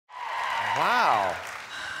Wow.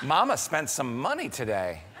 Mama spent some money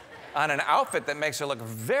today on an outfit that makes her look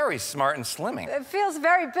very smart and slimming. It feels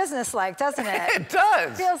very business-like, doesn't it? It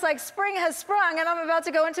does. It feels like spring has sprung and I'm about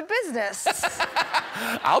to go into business.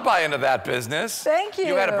 I'll buy into that business. Thank you.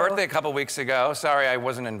 You had a birthday a couple weeks ago. Sorry I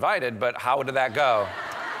wasn't invited, but how did that go?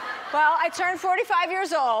 Well, I turned 45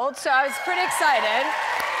 years old, so I was pretty excited.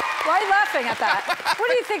 Why are you laughing at that? What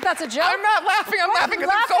do you think, that's a joke? I'm not laughing, I'm laughing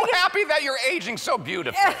because I'm so laughing happy that you're aging so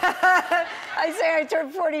beautifully. I say I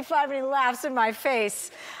turned 45 and he laughs in my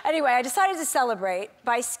face. Anyway, I decided to celebrate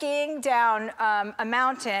by skiing down a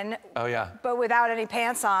mountain. Oh, yeah. But without any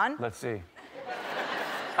pants on. Let's see.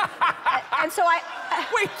 And so I...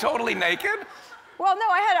 Wait, totally naked? Well, no,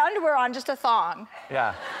 I had underwear on, just a thong.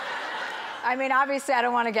 Yeah. I mean, obviously, I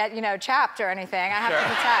don't want to get, chapped or anything. I have to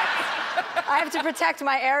protect. I have to protect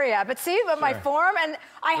my area. But see, my form, and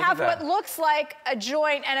I have what looks like a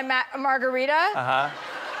joint and a margarita.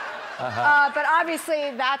 But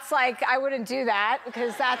obviously, that's like, I wouldn't do that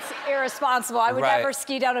because that's irresponsible. I would never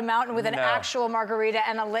ski down a mountain with an actual margarita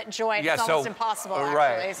and a lit joint. Yeah, it's almost impossible,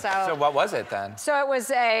 actually. So what was it then? So it was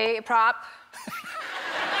a prop.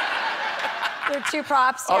 There were two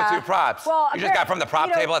props. Oh, two props. Well, you just got from the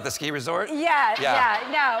prop table at the ski resort? Yeah.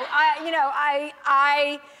 No,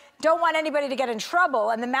 I don't want anybody to get in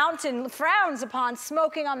trouble, and the mountain frowns upon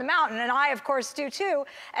smoking on the mountain, and I, of course, do too.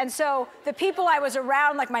 And so the people I was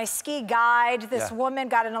around, like my ski guide, this woman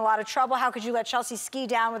got in a lot of trouble. How could you let Chelsea ski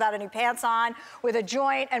down without any pants on, with a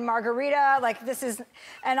joint and margarita? Like, this is,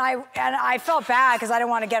 and I felt bad because I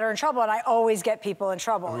didn't want to get her in trouble, and I always get people in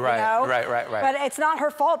trouble, you know? Right. But it's not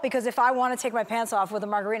her fault, because if I want to take my pants off with a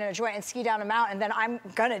margarita and a joint and ski down a mountain, then I'm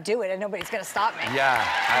gonna do it, and nobody's gonna stop me. Yeah,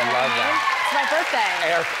 I love that. It's my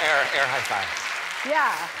birthday. Air high five.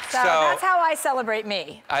 Yeah, so that's how I celebrate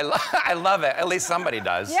me. I love it. At least somebody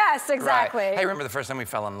does. Yes, exactly. Right. Hey, remember the first time we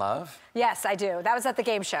fell in love? Yes, I do. That was at the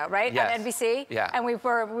game show, right? Yes. At NBC? Yeah. And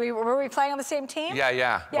were we playing on the same team?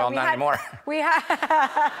 Yeah. Well, not anymore. We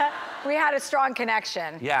had a strong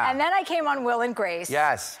connection. Yeah. And then I came on Will and Grace.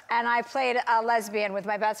 Yes. And I played a lesbian with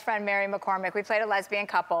my best friend, Mary McCormack. We played a lesbian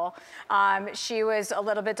couple. She was a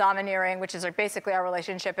little bit domineering, which is basically our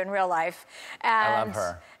relationship in real life. And I love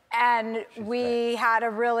her. And I had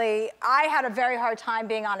a very hard time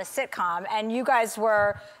being on a sitcom, and you guys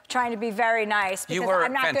were trying to be very nice. You were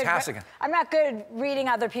fantastic. I'm not good at reading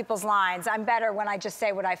other people's lines. I'm better when I just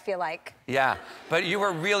say what I feel like. Yeah, but you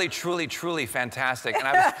were really, truly fantastic,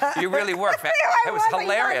 and you really were. It was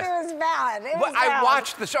hilarious. It was bad. I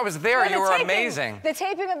watched the show. I was there. You were amazing. The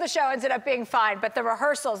taping of the show ended up being fine, but the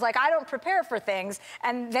rehearsals, like, I don't prepare for things,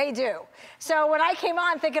 and they do. So when I came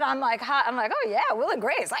on thinking I'm like, oh yeah, Will and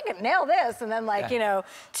Grace, I can nail this. And then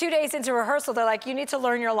 2 days into rehearsal, they're like, you need to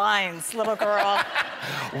learn your lines, little girl.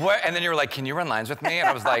 And then you were like, can you run lines with me? And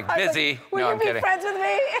I was like, busy. Will you be friends with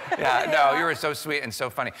me? Yeah, no, you were so sweet and so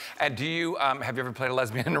funny. And do you, have you ever played a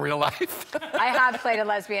lesbian in real life? I have played a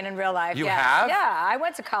lesbian in real life, You yes. have? Yeah, I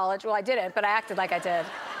went to college. Well, I didn't, but I acted like I did.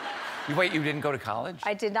 Wait, you didn't go to college?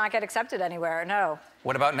 I did not get accepted anywhere, no.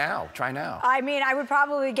 What about now? Try now. I mean, I would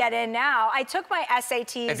probably get in now. I took my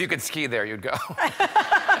SATs. If you could ski there, you'd go.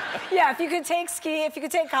 Yeah, if you could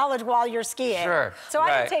take college while you're skiing. Sure. So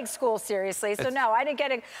I didn't take school seriously. So no, I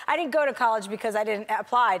didn't go to college because I didn't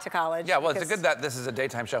apply to college. Yeah, well, it's good that this is a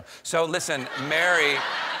daytime show. So listen, Mary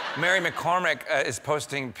McCormack is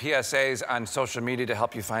posting PSAs on social media to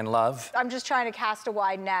help you find love. I'm just trying to cast a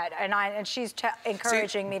wide net, and she's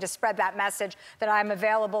encouraging me to spread that message that I'm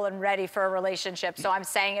available and ready for a relationship. So I'm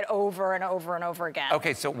saying it over and over and over again.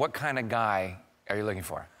 Okay, so what kind of guy are you looking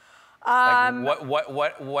for?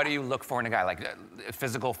 What do you look for in a guy? Like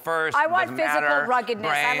physical first? I want physical ruggedness.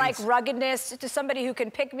 Brains. I like ruggedness, to somebody who can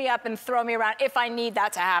pick me up and throw me around if I need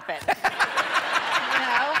that to happen.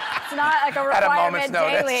 It's not like a requirement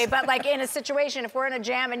daily, but like in a situation, if we're in a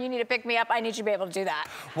jam and you need to pick me up, I need you to be able to do that.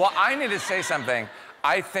 Well, I need to say something.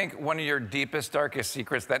 I think one of your deepest, darkest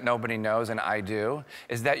secrets that nobody knows, and I do,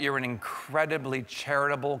 is that you're an incredibly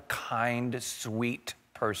charitable, kind, sweet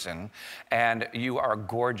person, and you are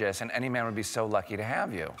gorgeous, and any man would be so lucky to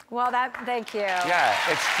have you. Well, thank you. Yeah,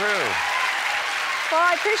 it's true. Well,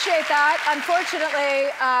 I appreciate that. Unfortunately,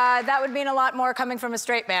 that would mean a lot more coming from a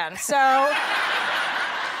straight man, so.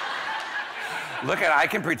 Look I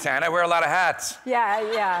can pretend. I wear a lot of hats.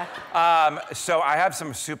 Yeah. So I have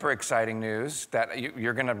some super exciting news that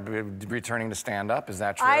you're going to be returning to stand-up. Is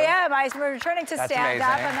that true? I am. I'm returning to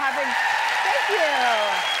stand-up. I'm having.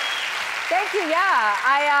 Thank Thank you.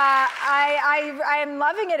 Yeah, I'm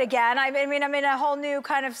loving it again. I mean, I'm in a whole new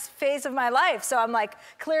kind of phase of my life. So I'm like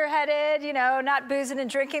clear-headed, you know, not boozing and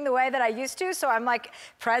drinking the way that I used to. So I'm like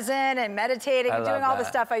present and meditating and doing all the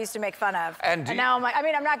stuff I used to make fun of. And now I'm like, I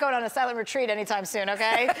mean, I'm not going on a silent retreat anytime soon,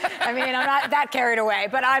 okay? I mean, I'm not that carried away,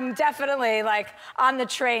 but I'm definitely like on the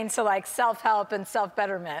train to like self-help and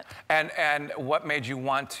self-betterment. And what made you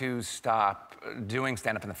want to stop doing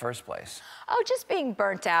stand-up in the first place? Oh, just being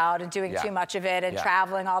burnt out and doing too much of it and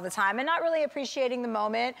traveling all the time and not really appreciating the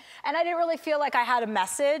moment. And I didn't really feel like I had a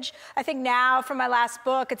message. I think now from my last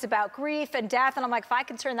book, it's about grief and death. And I'm like, if I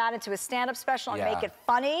can turn that into a stand-up special and make it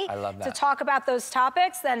funny to talk about those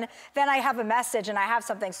topics, then I have a message and I have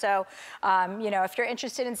something. So, you know, if you're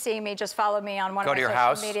interested in seeing me, just follow me on one of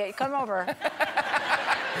my social media. Come over.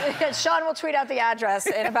 Sean will tweet out the address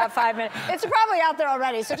in about 5 minutes. It's probably out there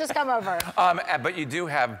already, so just come over. But you do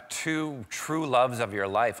have two true loves of your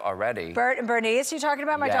life already. Bert and Bernice, you talking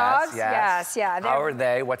about my dogs? Yes, yeah. How are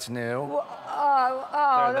they? What's new? Look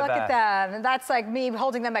at them. That's like me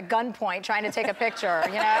holding them at gunpoint trying to take a picture,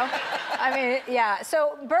 you know? I mean, yeah.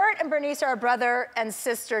 So Bert and Bernice are a brother and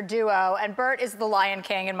sister duo, and Bert is the Lion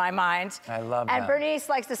King in my mind. I love that. And Bernice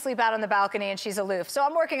likes to sleep out on the balcony, and she's aloof. So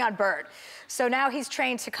I'm working on Bert. So now he's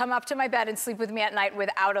trained to come up to my bed and sleep with me at night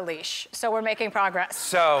without a leash. So we're making progress.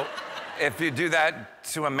 So if you do that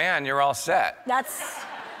to a man, you're all set.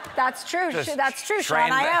 That's true. That's true,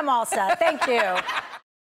 Sean. I am all set. Thank you.